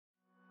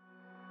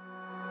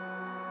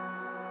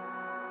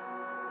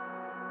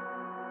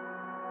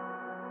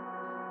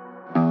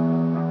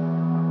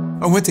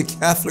I went to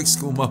Catholic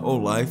school my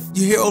whole life.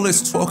 You hear all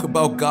this talk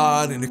about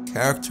God and the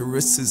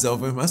characteristics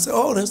of him. I said,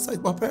 oh, that's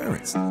like my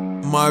parents.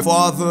 My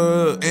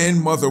father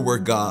and mother were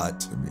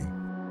God to me.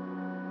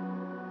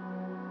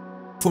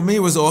 For me, it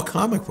was all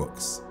comic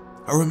books.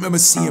 I remember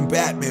seeing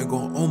Batman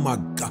going, oh my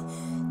God.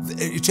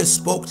 It just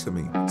spoke to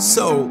me.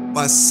 So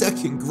by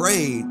second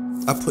grade,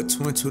 I put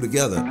 2 and 2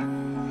 together.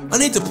 I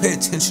need to pay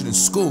attention in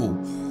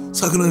school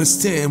so I can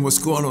understand what's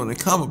going on in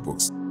comic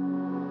books.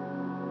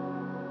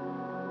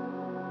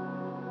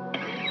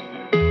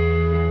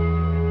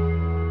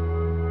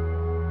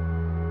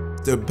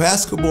 The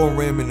basketball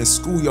rim in the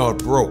schoolyard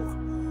broke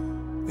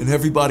and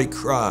everybody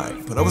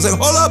cried. But I was like,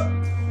 hold up!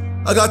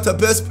 I got the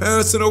best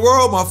parents in the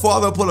world. My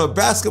father put a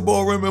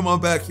basketball rim in my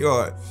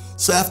backyard.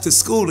 So after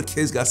school, the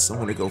kids got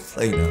somewhere to go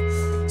play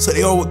now. So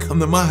they all would come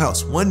to my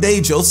house. One day,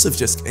 Joseph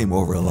just came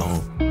over alone.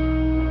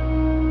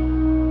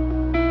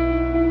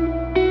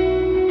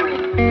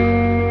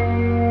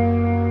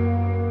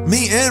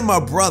 Me and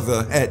my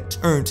brother had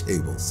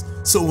turntables.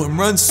 So when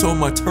Run saw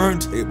my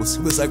turntables,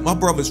 he was like, my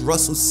brother's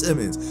Russell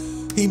Simmons.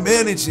 He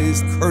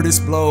manages Curtis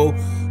Blow,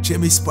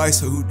 Jimmy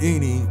Spicer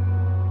Houdini.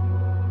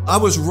 I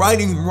was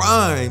writing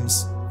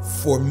rhymes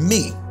for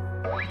me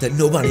that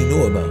nobody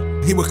knew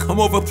about. He would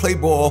come over, play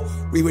ball,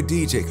 we would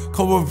DJ.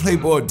 Come over, play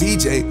ball,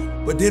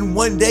 DJ. But then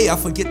one day I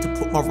forget to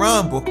put my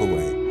rhyme book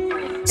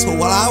away. So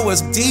while I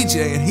was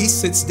DJing, he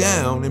sits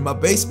down in my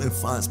basement,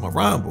 finds my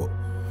rhyme book,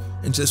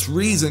 and just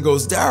reads and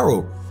goes,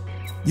 Darryl,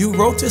 you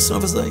wrote this? And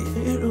I was like,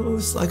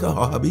 it's like a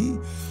hobby.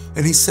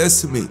 And he says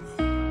to me,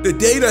 the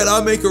day that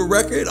I make a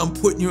record, I'm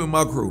putting you in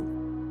my group.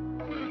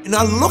 And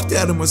I looked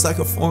at him, it was like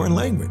a foreign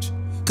language.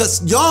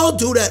 Because y'all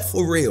do that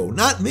for real,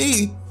 not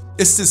me.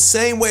 It's the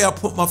same way I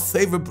put my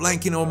favorite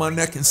blanket on my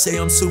neck and say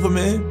I'm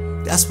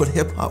Superman. That's what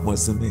hip hop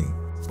was to me.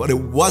 But it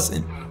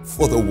wasn't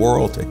for the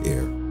world to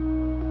hear.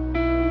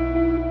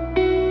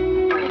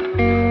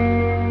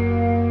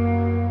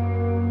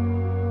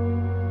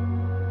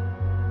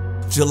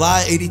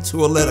 July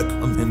 '82, a letter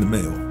comes in the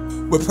mail.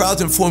 We're proud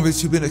to inform you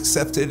that you've been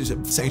accepted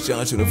at St.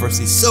 John's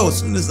University. So as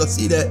soon as I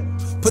see that,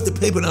 put the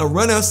paper down,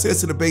 run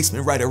downstairs to the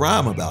basement, write a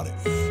rhyme about it.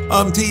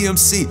 I'm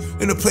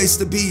DMC, in a place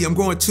to be. I'm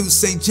going to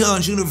St.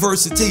 John's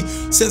University.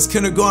 Since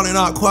kindergarten,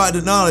 I acquired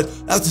the knowledge.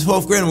 After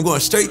 12th grade, I'm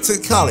going straight to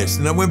college.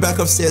 And I went back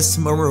upstairs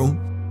to my room.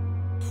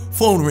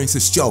 Phone rings,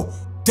 it's Joe.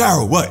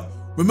 Darryl, what?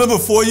 Remember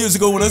 4 years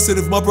ago when I said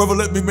if my brother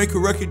let me make a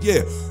record?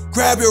 Yeah.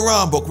 Grab your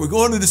rhyme book. We're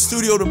going to the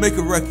studio to make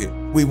a record.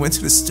 We went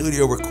to the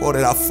studio,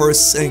 recorded our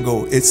first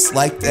single. It's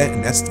like that,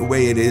 and that's the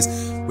way it is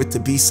with the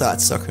B-side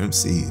Sucker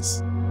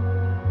MCs.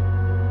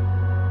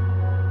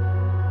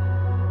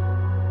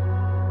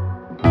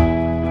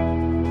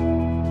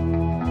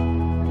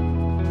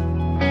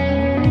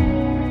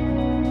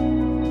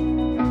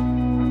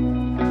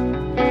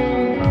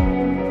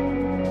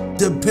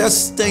 The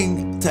best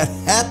thing that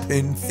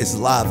happened is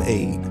Live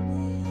Aid.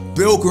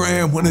 Bill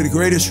Graham, one of the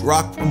greatest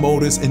rock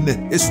promoters in the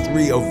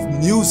history of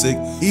music,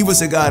 he was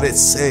the guy that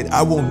said,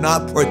 I will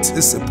not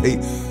participate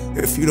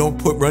if you don't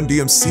put Run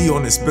DMC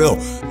on this bill.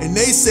 And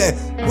they said,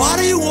 why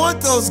do you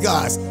want those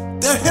guys?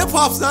 Their hip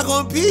hop's not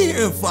gonna be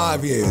here in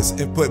 5 years.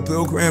 But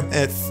Bill Graham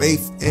had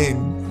faith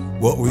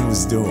in what we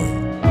was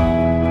doing.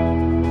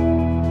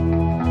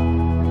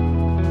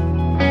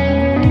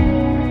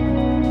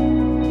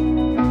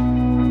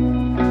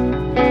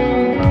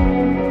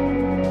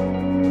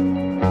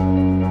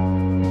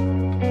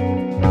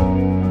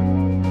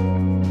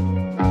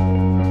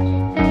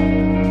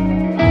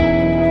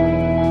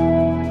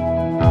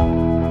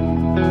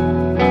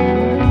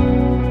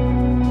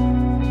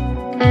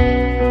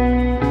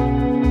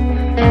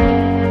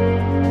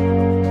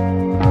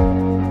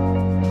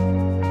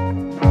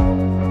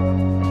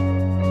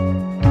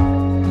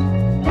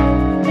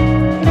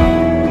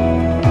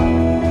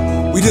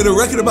 We did a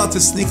record about the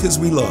sneakers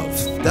we love.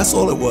 That's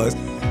all it was.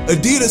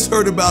 Adidas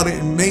heard about it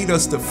and made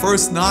us the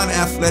first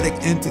non-athletic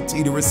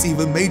entity to receive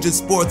a major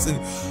sports. And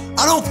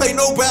I don't play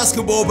no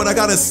basketball, but I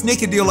got a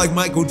sneaker deal like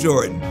Michael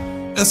Jordan.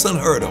 That's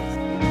unheard of.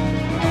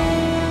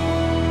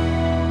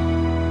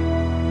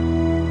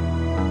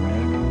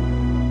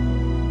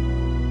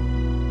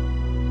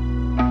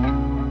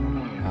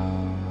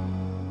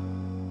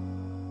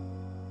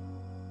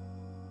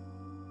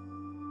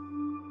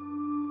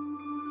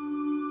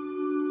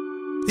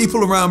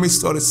 People around me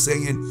started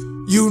saying,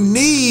 you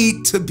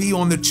need to be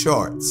on the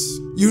charts.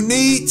 You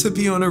need to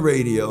be on the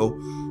radio.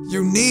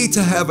 You need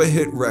to have a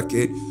hit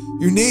record.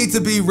 You need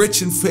to be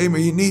rich and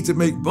famous. You need to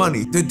make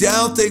money. The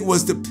down thing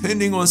was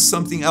depending on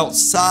something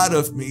outside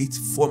of me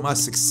for my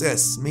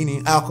success,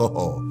 meaning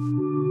alcohol.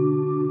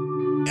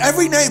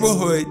 Every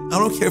neighborhood, I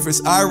don't care if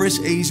it's Irish,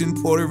 Asian,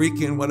 Puerto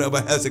Rican,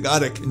 whatever, has a guy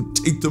that can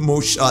take the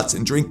most shots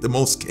and drink the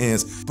most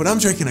cans. But I'm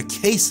drinking a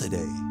case a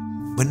day,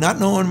 but not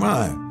knowing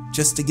why,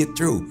 just to get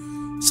through.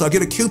 So I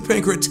get acute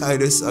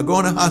pancreatitis. I go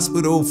in the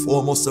hospital for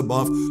almost a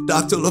month.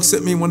 Doctor looks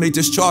at me when they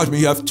discharge me.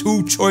 You have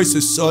 2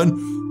 choices,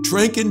 son.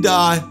 Drink and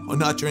die, or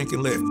not drink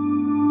and live.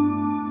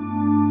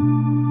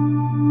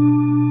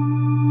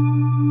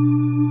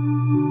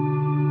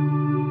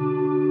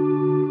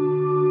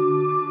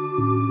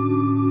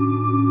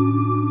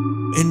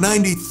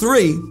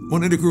 '93,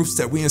 one of the groups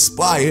that we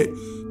inspired,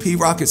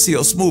 P-Rock and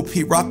CL Smooth,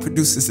 P-Rock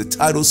produces the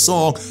title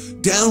song,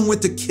 Down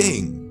with the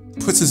King,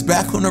 puts us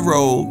back on the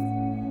road,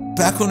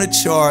 back on the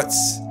charts.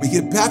 We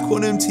get back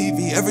on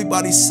MTV,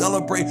 everybody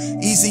celebrate.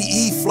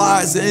 Eazy-E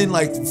flies in,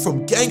 like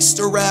from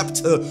gangster rap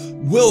to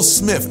Will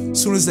Smith.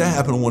 As soon as that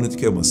happened, I wanted to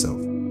kill myself.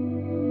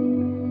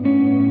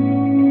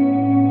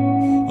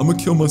 I'm gonna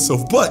kill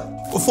myself,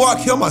 but before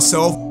I kill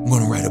myself, I'm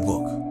gonna write a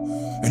book.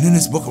 And in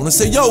this book, I'm gonna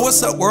say, yo,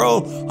 what's up,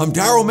 world? I'm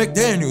Darryl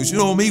McDaniels, you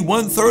know me,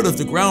 1/3 of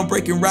the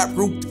groundbreaking rap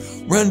group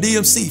Run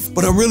DMC.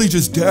 But I'm really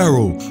just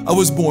Darryl. I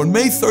was born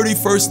May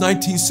 31st,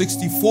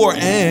 1964,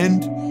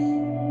 and,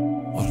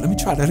 let me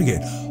try that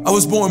again. I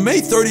was born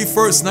May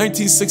 31st,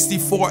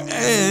 1964,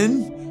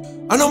 and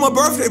I know my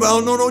birthday, but I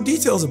don't know no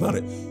details about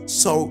it.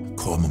 So,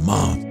 call my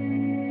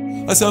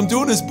mom. I said, I'm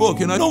doing this book,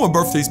 and I know my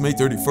birthday's May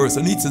 31st.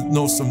 I need to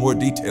know some more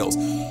details.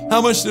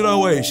 How much did I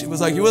weigh? She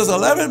was like, you was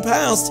 11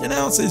 pounds, 10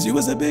 ounces. You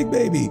was a big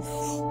baby.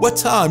 What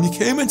time? You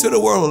came into the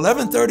world,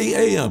 11:30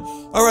 a.m.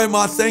 All right,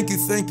 Ma, thank you.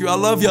 I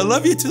love you. I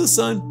love you too,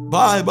 son.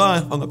 Bye.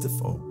 Hung up the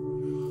phone.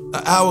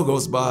 An hour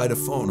goes by, the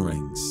phone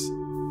rings.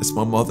 It's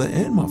my mother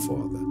and my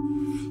father.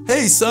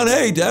 Hey, son,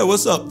 hey, Dad,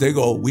 what's up? They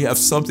go, we have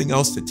something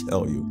else to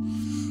tell you.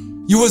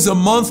 You was a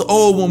month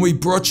old when we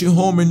brought you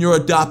home and you're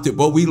adopted,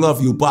 but we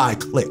love you. Bye,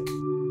 click.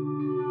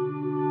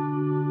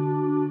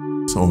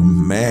 So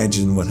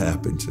imagine what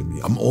happened to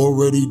me. I'm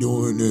already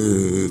doing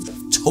this.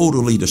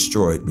 Totally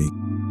destroyed me.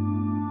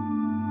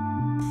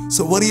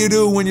 So what do you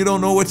do when you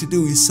don't know what to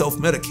do? You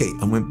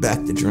self-medicate. I went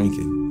back to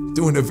drinking,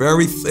 doing the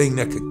very thing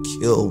that could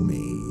kill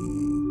me.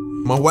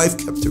 My wife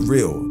kept it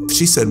real.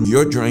 She said,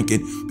 you're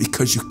drinking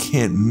because you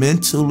can't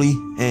mentally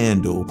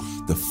handle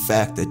the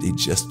fact that they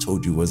just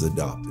told you was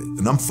adopted.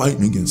 And I'm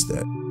fighting against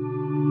that.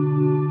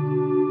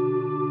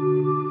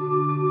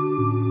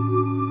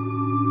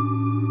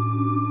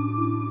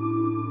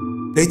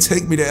 They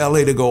take me to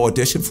LA to go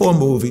audition for a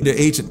movie. The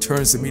agent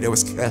turns to me that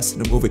was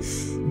casting the movie.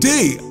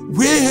 D,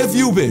 where have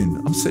you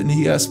been? I'm sitting there,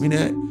 he asked me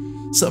that.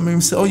 Something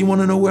he said, oh, you want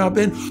to know where I've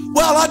been?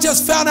 Well, I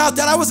just found out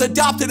that I was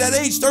adopted at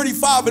age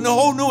 35 and the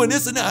whole new and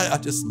this and that. I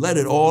just let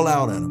it all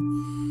out at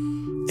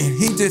him. And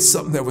he did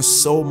something that was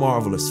so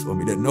marvelous for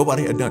me that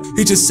nobody had done.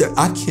 He just said,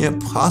 I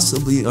can't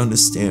possibly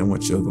understand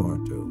what you're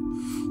going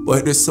through,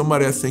 but there's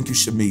somebody I think you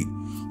should meet.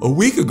 A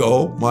week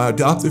ago, my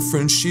adopted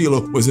friend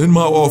Sheila was in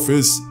my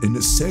office in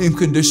the same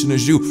condition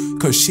as you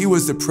because she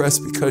was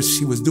depressed because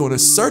she was doing a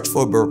search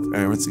for her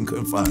parents and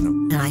couldn't find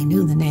them. And I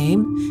knew the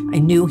name. I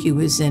knew he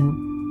was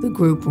in the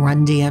group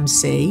Run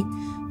DMC,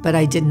 but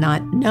I did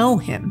not know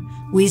him.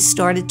 We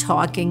started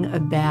talking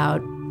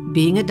about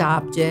being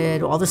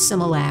adopted, all the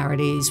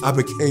similarities. I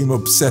became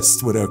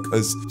obsessed with her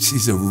because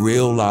she's a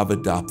real live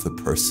adopted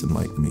person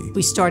like me.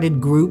 We started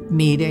group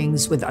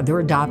meetings with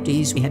other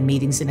adoptees. We had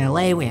meetings in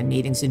LA, we had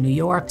meetings in New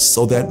York.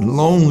 So that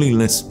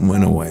loneliness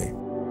went away.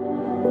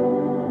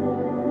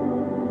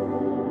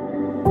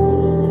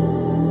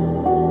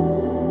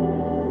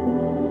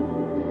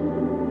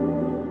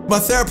 My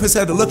therapist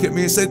had to look at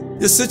me and said,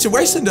 your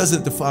situation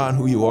doesn't define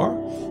who you are.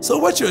 So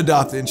what you're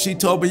adopted? And she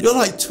told me, you're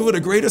like two of the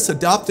greatest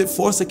adopted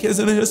foster kids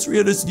in the history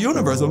of this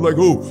universe. I'm like,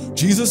 oh,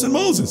 Jesus and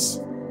Moses.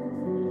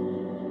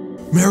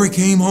 Mary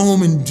came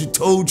home and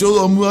told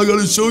Joe, I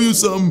gotta show you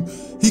something.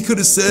 He could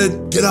have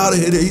said, get out of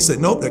here. He said,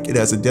 nope, that kid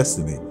has a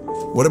destiny.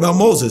 What about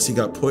Moses? He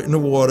got put in the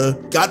water,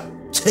 got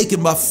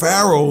taken by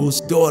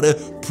Pharaoh's daughter,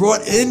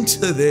 brought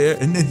into there,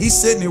 and then he's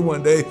sitting here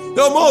one day,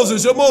 yo,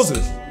 Moses.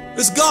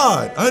 It's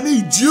God. I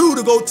need you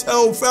to go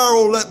tell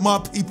Pharaoh, let my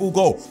people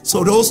go.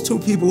 So those two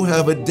people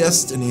have a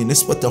destiny, and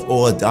this is what the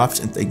whole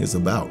adoption thing is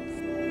about.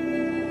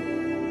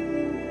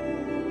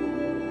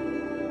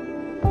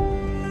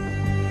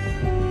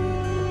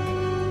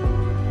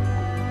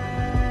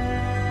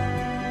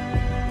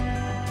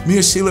 Me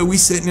and Sheila, we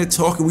sitting there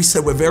talking. We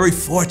said, we're very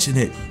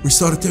fortunate. We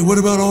started thinking, what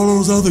about all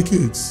those other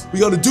kids? We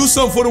got to do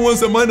something for the ones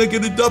that might not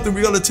get adopted.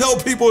 We got to tell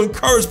people,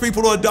 encourage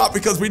people to adopt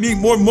because we need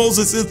more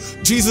Moseses,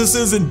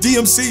 Jesuses, and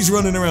DMCs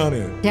running around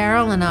here.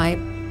 Darryl and I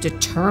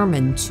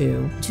determined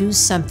to do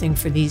something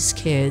for these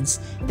kids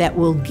that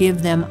will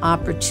give them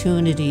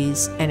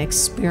opportunities and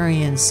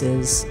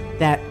experiences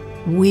that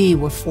we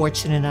were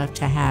fortunate enough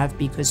to have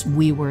because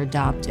we were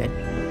adopted.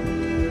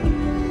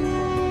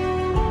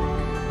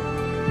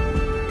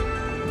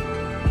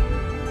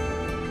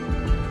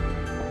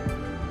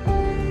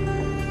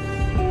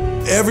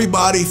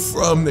 Everybody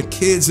from the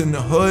kids in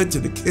the hood to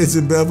the kids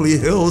in Beverly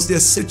Hills, their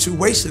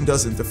situation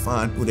doesn't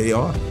define who they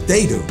are.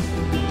 They do.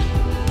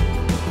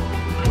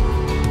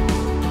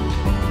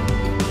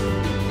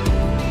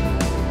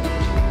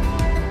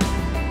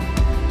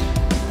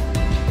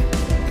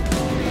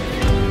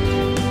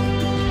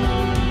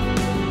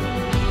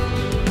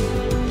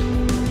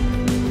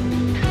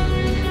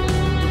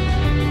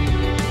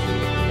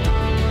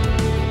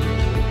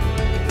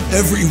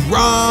 Every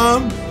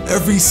rhyme,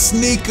 every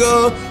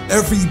sneaker,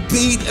 every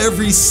beat,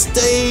 every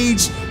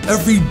stage,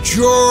 every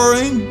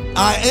drawing,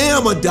 I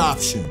am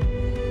adoption.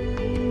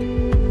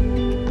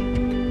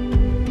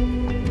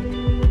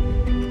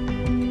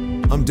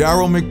 I'm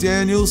Darryl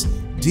McDaniels,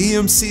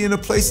 DMC in a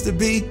place to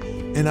be,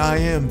 and I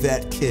am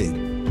that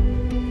kid.